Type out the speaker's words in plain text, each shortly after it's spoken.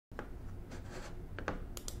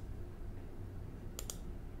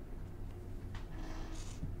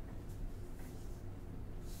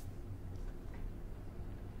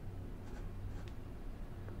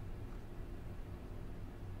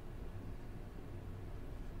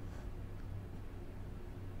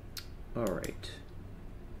Alright,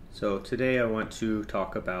 so today I want to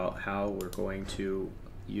talk about how we're going to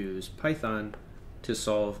use Python to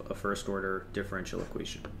solve a first order differential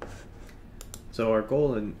equation. So our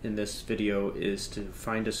goal in this video is to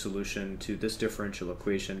find a solution to this differential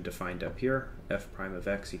equation defined up here, f prime of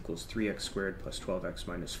x equals 3x squared plus 12x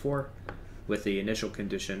minus 4, with the initial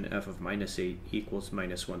condition f of minus 8 equals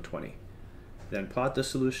minus 120. Then plot the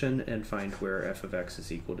solution and find where f of x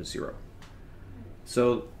is equal to 0.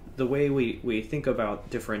 So the way we think about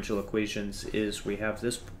differential equations is we have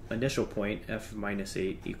this initial point, f of minus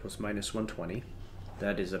 8 equals minus 120.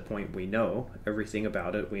 That is a point we know everything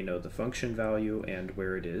about it. We know the function value and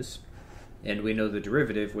where it is. And we know the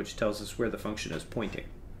derivative, which tells us where the function is pointing.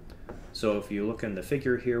 So if you look in the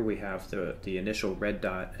figure here, we have the initial red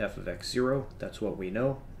dot f of x 0. That's what we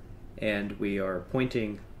know. And we are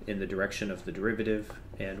pointing in the direction of the derivative,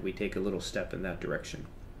 and we take a little step in that direction.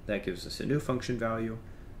 That gives us a new function value.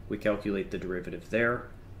 We calculate the derivative there,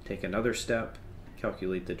 take another step,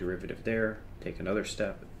 calculate the derivative there, take another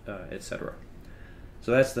step, etc.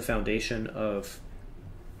 So that's the foundation of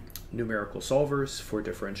numerical solvers for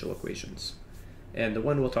differential equations. And the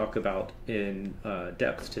one we'll talk about in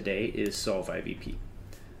depth today is solve IVP.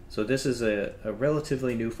 So this is a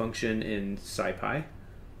relatively new function in SciPy,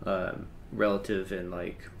 relative in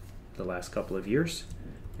like the last couple of years.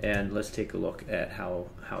 And let's take a look at how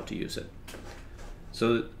to use it.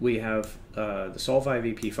 So we have the solve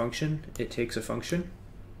IVP function. It takes a function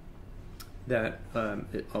that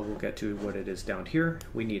we'll get to what it is down here.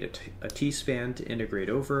 We need a t-span to integrate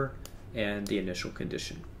over and the initial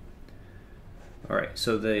condition. All right,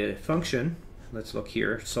 so the function, let's look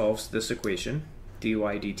here, solves this equation, dy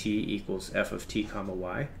dt equals f of t comma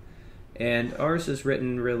y. And ours is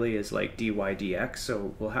written really as like dy dx,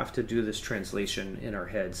 so we'll have to do this translation in our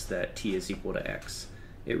heads that t is equal to x.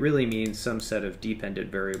 It really means some set of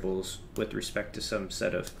dependent variables with respect to some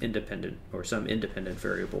set of independent or some independent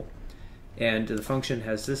variable. And the function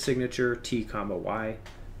has this signature, t comma y.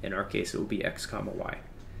 In our case, it will be x comma y.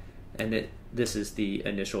 And this is the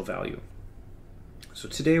initial value. So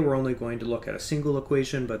today we're only going to look at a single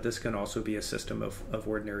equation, but this can also be a system of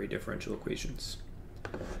ordinary differential equations.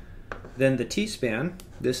 Then the t-span,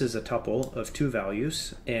 this is a tuple of two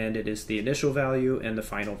values, and it is the initial value and the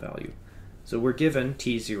final value. So we're given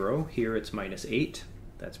t0, here it's minus 8,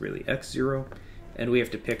 that's really x0, and we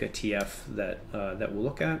have to pick a tf that we'll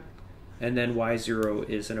look at, and then y0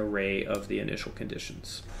 is an array of the initial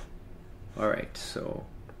conditions. All right, so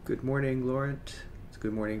good morning, Laurent. It's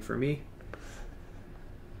good morning for me.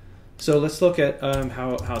 So let's look at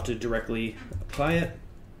how to directly apply it.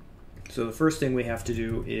 So the first thing we have to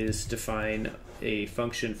do is define a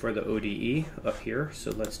function for the ODE up here.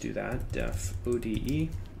 So let's do that, def ODE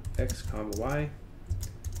x comma y,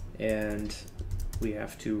 and we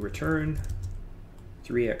have to return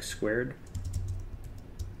 3x squared.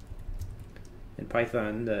 In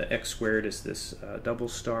Python, the x squared is this double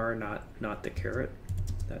star, not the caret.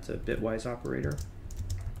 That's a bitwise operator.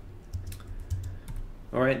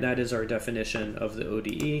 All right, that is our definition of the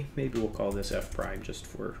ODE. Maybe we'll call this f prime just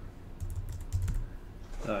for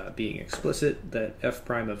being explicit, that f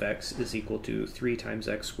prime of x is equal to 3 times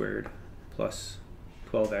x squared plus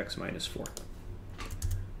 12x minus 4.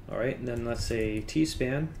 All right, and then let's say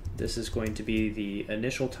t-span. This is going to be the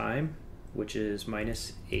initial time, which is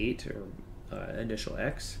minus 8, or initial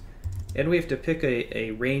x. And we have to pick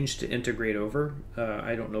a range to integrate over.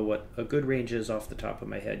 I don't know what a good range is off the top of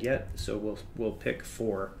my head yet, so we'll pick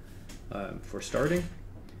 4 for starting.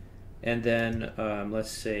 And then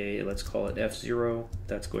let's call it f0.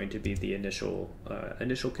 That's going to be the initial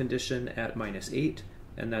condition at minus 8,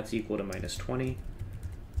 and that's equal to minus 20.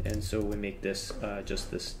 And so we make this just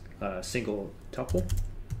this single tuple.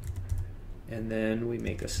 And then we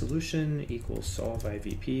make a solution equals solve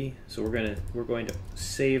IVP. So we're going to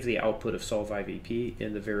save the output of solve IVP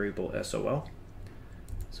in the variable SOL.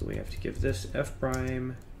 So we have to give this f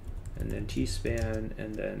prime, and then t-span,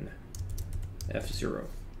 and then f0.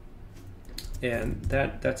 And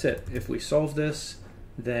that's it. If we solve this,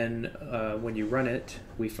 then when you run it,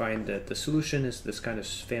 we find that the solution is this kind of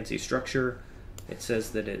fancy structure. It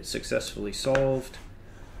says that it's successfully solved.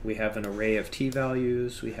 We have an array of t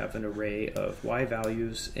values, we have an array of y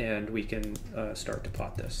values, and we can start to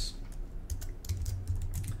plot this.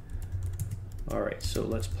 All right, so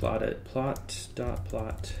let's plot it. Plot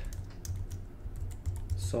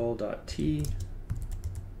sol.t,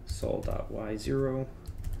 sol.y0.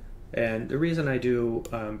 And the reason I do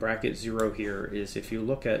bracket 0 here is if you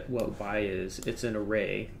look at what y is, it's an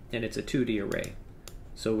array, and it's a 2D array.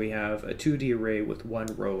 So we have a 2D array with one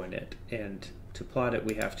row in it, and to plot it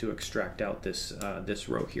we have to extract out this, this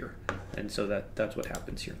row here. And so that's what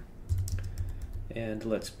happens here. And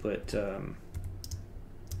let's put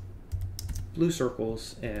blue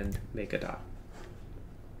circles and make a dot.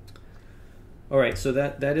 All right, so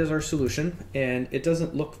that is our solution, and it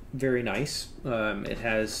doesn't look very nice. It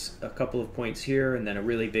has a couple of points here, and then a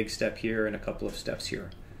really big step here, and a couple of steps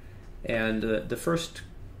here. And the first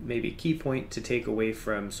maybe key point to take away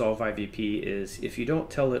from Solve IVP is if you don't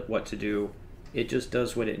tell it what to do, it just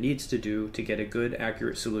does what it needs to do to get a good,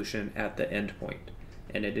 accurate solution at the end point.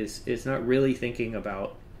 And it's not really thinking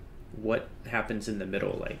about what happens in the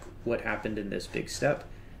middle, like what happened in this big step.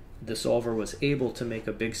 The solver was able to make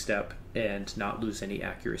a big step and not lose any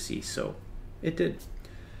accuracy, so it did.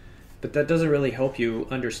 But that doesn't really help you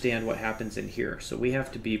understand what happens in here, so we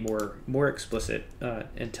have to be more explicit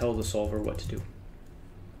and tell the solver what to do.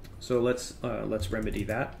 So let's remedy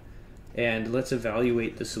that, and let's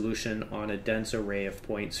evaluate the solution on a dense array of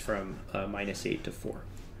points from -8 to 4.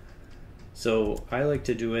 So I like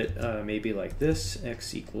to do it maybe like this: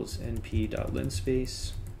 x equals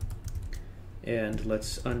np.linspace. And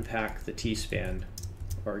let's unpack the tspan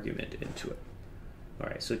argument into it. All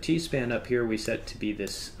right, so tspan up here we set to be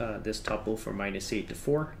this this tuple from -8 to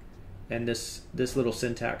 4, and this little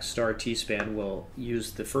syntax star tspan will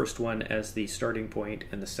use the first one as the starting point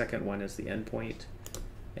and the second one as the end point.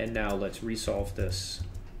 And now let's resolve this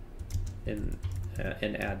and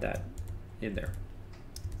add that in there.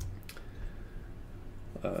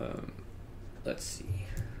 Let's see.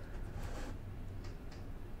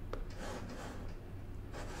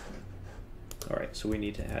 All right, so we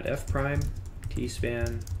need to add f prime,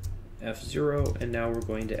 tspan, f0, and now we're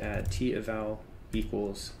going to add teval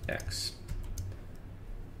equals x.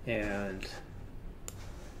 And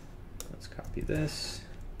let's copy this.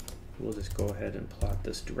 We'll just go ahead and plot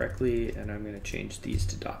this directly, and I'm going to change these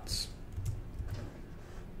to dots.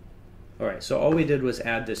 All right, so all we did was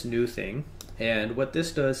add this new thing, and what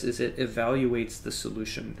this does is it evaluates the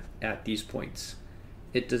solution at these points.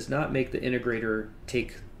 It does not make the integrator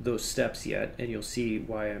take those steps yet, and you'll see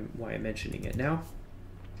why I'm mentioning it now.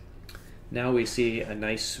 Now we see a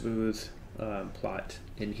nice smooth plot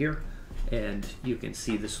in here, and you can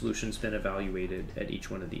see the solution's been evaluated at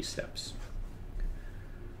each one of these steps.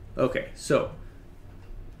 Okay, so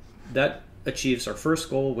that achieves our first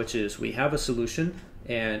goal, which is we have a solution.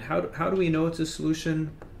 And how do we know it's a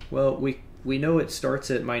solution? Well, we know it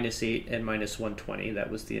starts at -8 and -120.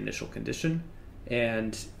 That was the initial condition.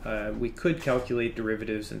 And we could calculate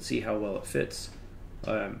derivatives and see how well it fits.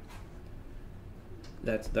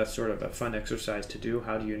 That's sort of a fun exercise to do.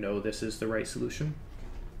 How do you know this is the right solution?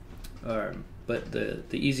 But the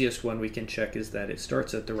easiest one we can check is that it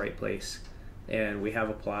starts at the right place, and we have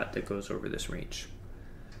a plot that goes over this range.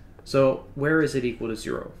 So where is it equal to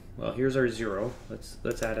 0? Well, here's our 0.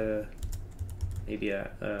 Let's add maybe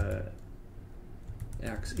a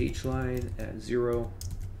ax h line at 0.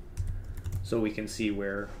 So we can see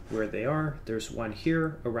where they are. There's one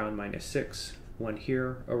here around -6, one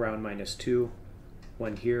here around -2,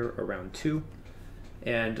 one here around 2.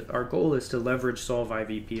 And our goal is to leverage Solve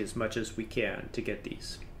IVP as much as we can to get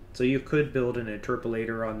these. So you could build an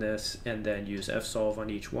interpolator on this and then use fsolve on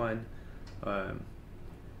each one,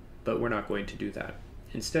 but we're not going to do that.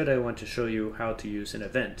 Instead, I want to show you how to use an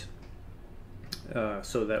event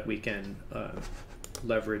so that we can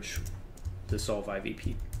leverage the Solve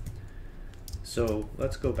IVP. So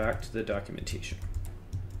let's go back to the documentation.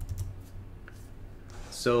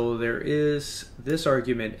 So there is this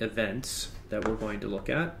argument events that we're going to look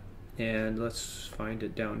at, and let's find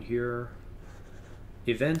it down here.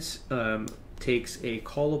 Events takes a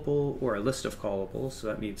callable or a list of callables, so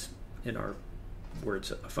that means in our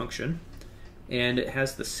words a function, and it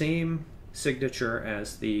has the same signature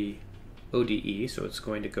as the ODE, so it's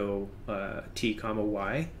going to go t comma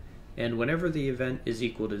y, and whenever the event is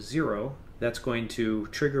equal to 0, that's going to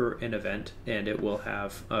trigger an event, and it will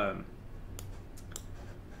have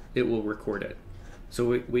it will record it.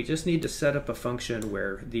 So we just need to set up a function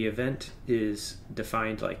where the event is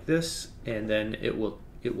defined like this, and then it will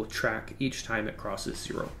track each time it crosses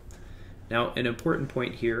 0. Now, an important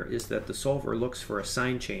point here is that the solver looks for a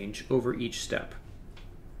sign change over each step.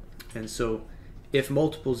 And so if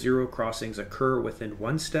multiple 0 crossings occur within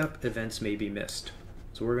one step, events may be missed.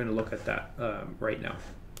 So we're going to look at that right now.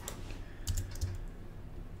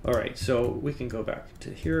 All right, so we can go back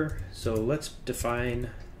to here. So let's define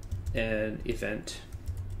an event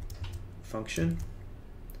function.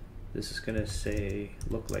 This is going to say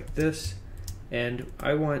look like this, and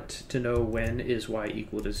I want to know when is y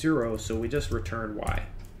equal to 0, so we just return y.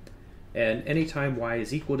 And anytime y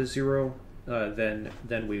is equal to 0, then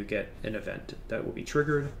we get an event that will be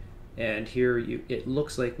triggered, and here it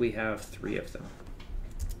looks like we have 3 of them.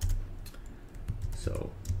 So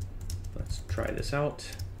let's try this out.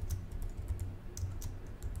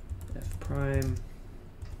 F prime.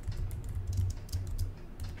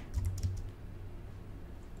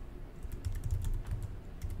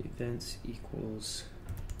 Events equals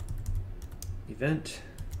event,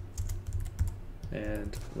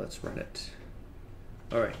 and let's run it.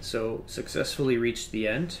 Alright, so successfully reached the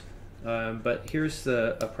end, but here's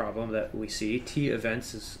a problem that we see. T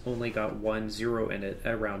events has only got 1 0 in it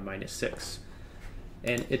at around -6,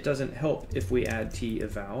 and it doesn't help if we add T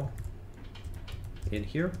eval in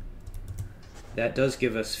here. That does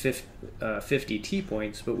give us 50 T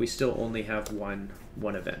points, but we still only have one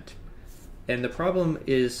event. And the problem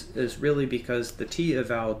is really because the T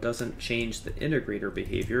eval doesn't change the integrator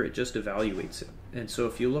behavior, it just evaluates it. And so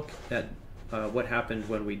if you look at what happened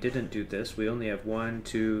when we didn't do this, we only have 1,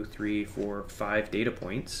 2, 3, 4, 5 data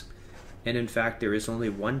points. And in fact, there is only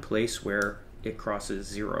one place where it crosses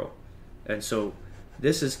 0. And so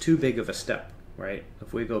this is too big of a step, right?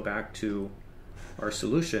 If we go back to our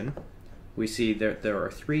solution, we see that there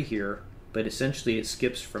are 3 here, but essentially it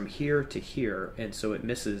skips from here to here, and so it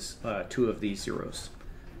misses 2 of these zeros.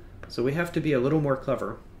 So we have to be a little more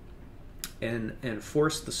clever and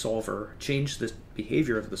force the solver, change the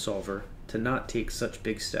behavior of the solver to not take such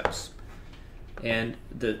big steps. And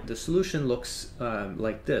the solution looks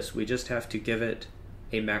like this. We just have to give it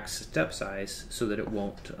a max step size so that it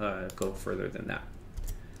won't go further than that.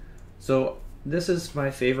 So this is my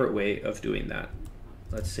favorite way of doing that.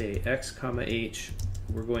 Let's say x comma h.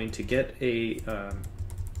 We're going to get the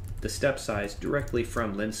step size directly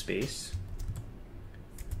from linspace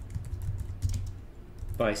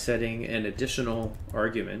by setting an additional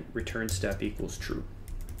argument, return step equals true.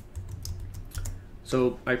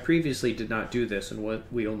 So I previously did not do this, and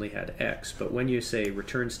we only had x, but when you say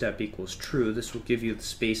return step equals true, this will give you the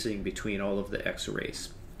spacing between all of the x arrays.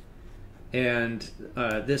 And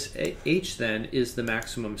this h then is the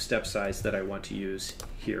maximum step size that I want to use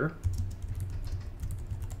here.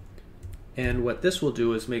 And what this will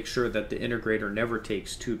do is make sure that the integrator never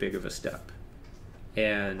takes too big of a step.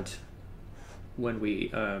 And when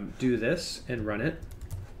we do this and run it,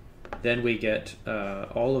 then we get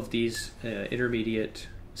all of these intermediate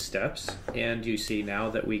steps, and you see now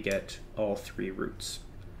that we get all 3 roots.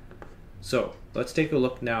 So let's take a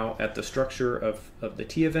look now at the structure of the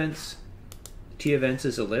T events. T events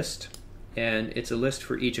is a list, and it's a list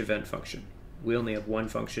for each event function. We only have one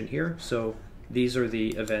function here, so these are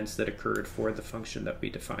the events that occurred for the function that we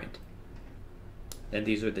defined. And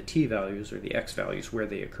these are the T values, or the X values, where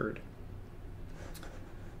they occurred.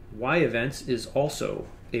 Y events is also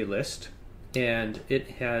a list, and it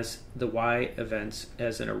has the Y events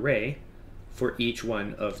as an array for each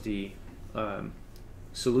one of the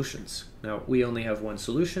solutions. Now, we only have one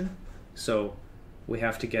solution, so we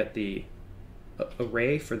have to get the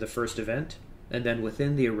array for the first event, and then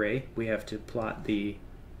within the array, we have to plot the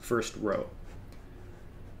first row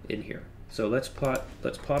in here. So let's plot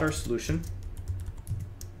our solution.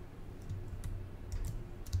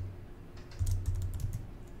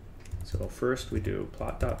 So first we do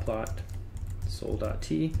plot.plot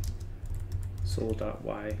sol.t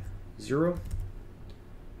sol.y0.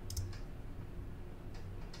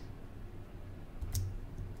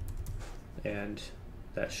 And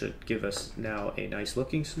that should give us now a nice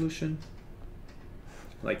looking solution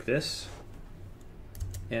like this.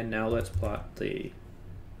 And now let's plot the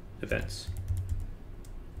events.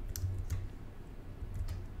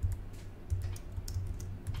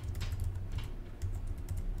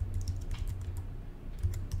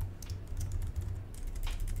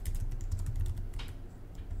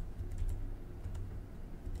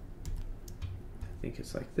 I think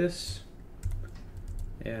it's like this.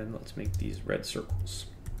 And let's make these red circles.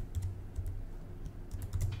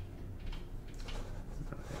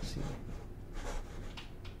 Let's see.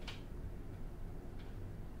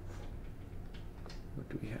 What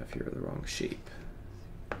do we have here? The wrong shape.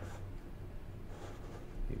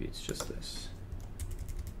 Maybe it's just this.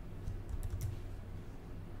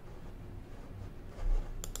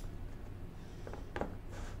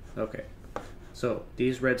 Okay. So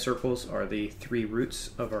these red circles are the 3 roots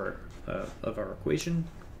of our equation,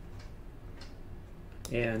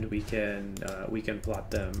 and we can plot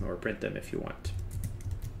them or print them if you want.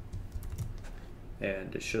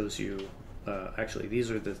 And it shows you actually these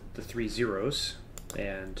are the 3 zeros,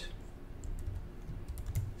 and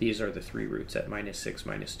these are the 3 roots at -6,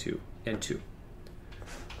 -2, and 2.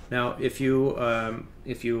 Now, if you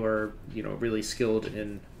are really skilled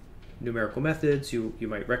in numerical methods, you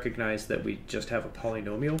might recognize that we just have a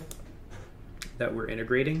polynomial that we're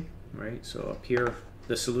integrating, right? So up here,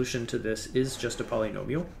 the solution to this is just a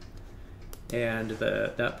polynomial, and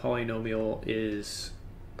that polynomial is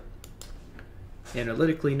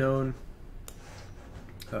analytically known.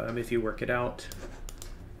 If you work it out,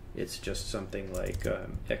 it's just something like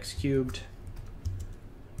x cubed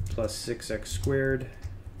plus 6x squared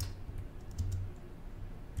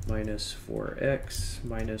minus 4x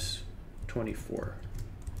minus 24.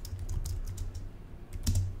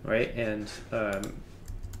 Right, and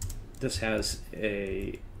this has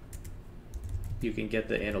you can get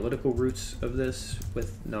the analytical roots of this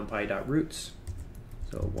with numpy.roots.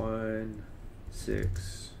 So 1,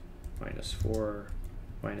 6, minus 4,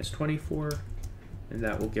 minus 24, and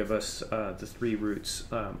that will give us the 3 roots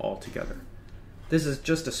all together. This is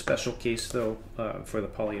just a special case, though, for the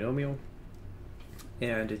polynomial,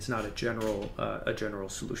 and it's not a general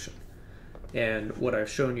solution. And what I've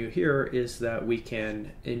shown you here is that we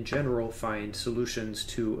can, in general, find solutions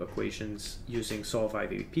to equations using solve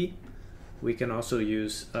IVP. We can also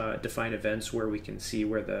use define events where we can see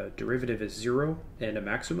where the derivative is 0 and a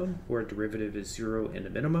maximum, or a derivative is 0 and a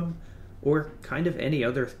minimum, or kind of any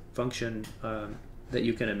other function that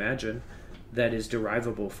you can imagine that is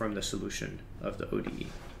derivable from the solution of the ODE.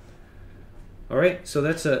 All right, so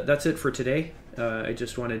that's it for today. I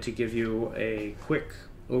just wanted to give you a quick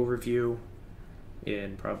overview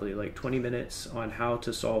in probably like 20 minutes on how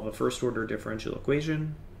to solve a first order differential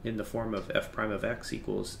equation in the form of f prime of x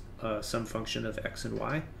equals some function of x and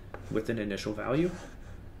y with an initial value.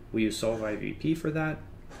 We use solve IVP for that.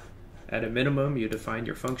 At a minimum, you define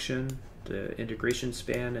your function, the integration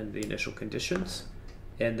span, and the initial conditions,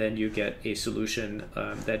 and then you get a solution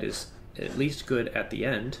that is at least good at the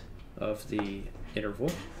end of the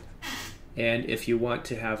interval. And if you want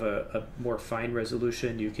to have a more fine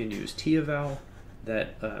resolution, you can use t-eval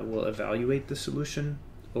that will evaluate the solution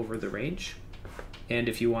over the range. And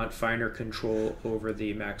if you want finer control over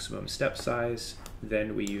the maximum step size,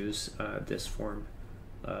 then we use this form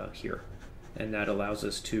here. And that allows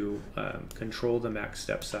us to control the max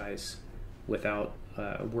step size without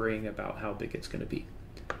worrying about how big it's going to be.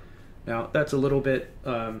 Now, that's a little bit,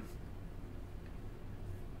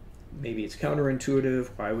 maybe it's counterintuitive.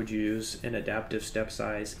 Why would you use an adaptive step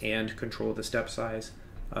size and control the step size?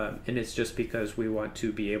 And it's just because we want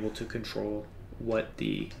to be able to control what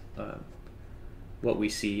we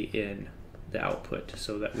see in the output,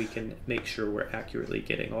 so that we can make sure we're accurately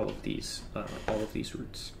getting all of these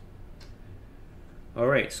roots. All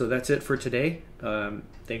right, so that's it for today.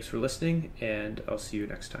 Thanks for listening, and I'll see you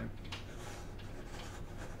next time.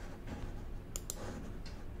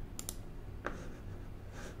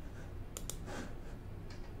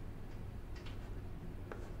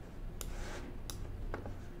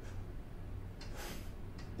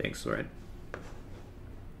 Thanks, Lauren.